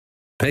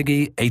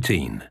Peggy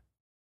 18.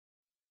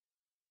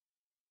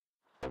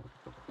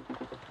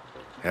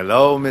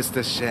 Hello,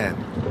 Mr. Shen.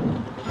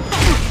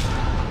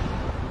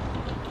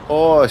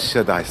 Or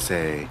should I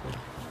say,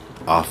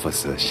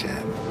 Officer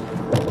Shen.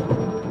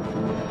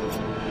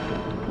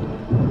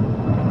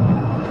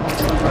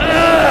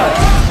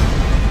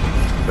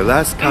 The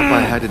last cup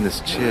I had in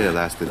this chair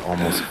lasted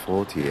almost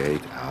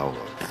 48 hours.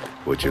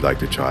 Would you like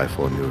to try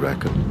for a new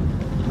record?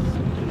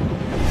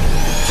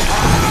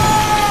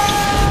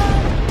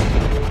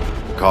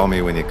 Call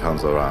me when he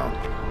comes around.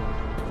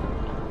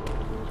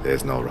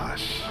 There's no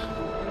rush.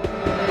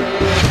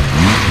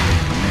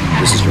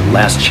 This is your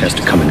last chance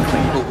to come in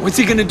clean. What's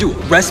he gonna do?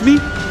 Arrest me?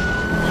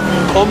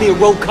 Call me a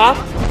rogue cop?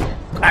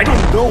 I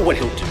don't know what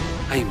he'll do.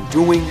 I am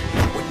doing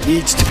what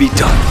needs to be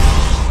done.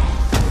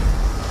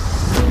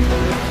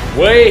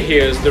 Way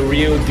here's the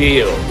real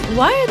deal.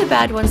 Why are the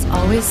bad ones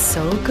always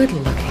so good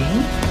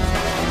looking?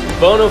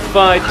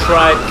 Bonafide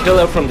tribe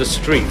killer from the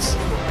streets.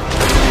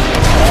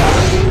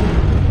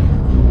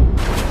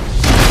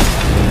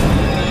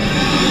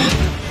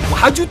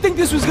 How'd you think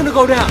this was gonna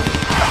go down?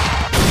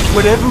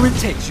 Whatever it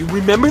takes, you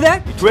remember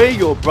that? Betray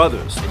your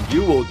brothers, and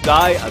you will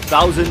die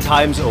 1,000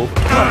 times over.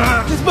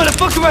 This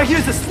motherfucker right here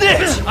is a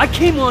snitch! I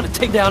came on to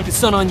take down his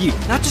son on you,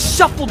 not to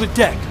shuffle the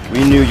deck.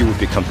 We knew you would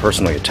become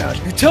personally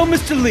attached. You tell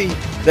Mr. Lee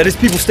that his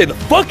people stay the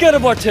fuck out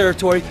of our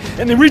territory,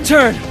 and in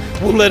return,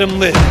 we'll let him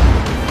live.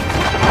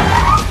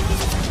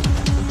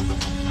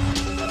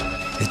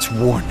 It's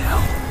war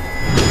now.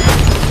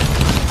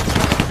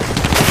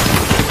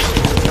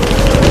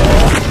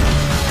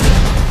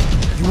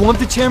 You want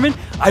the chairman?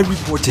 I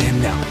report to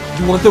him now.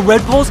 You want the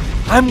Red Poles?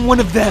 I'm one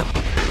of them.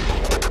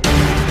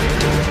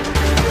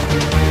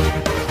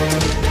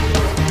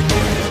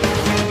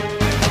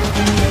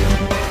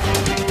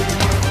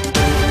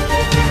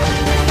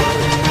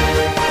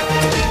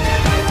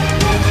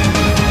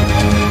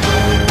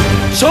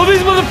 Show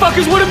these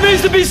motherfuckers what it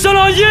means to be Sun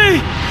On Yee!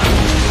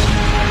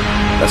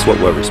 That's what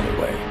worries me,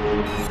 Wei.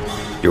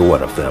 You're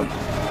one of them.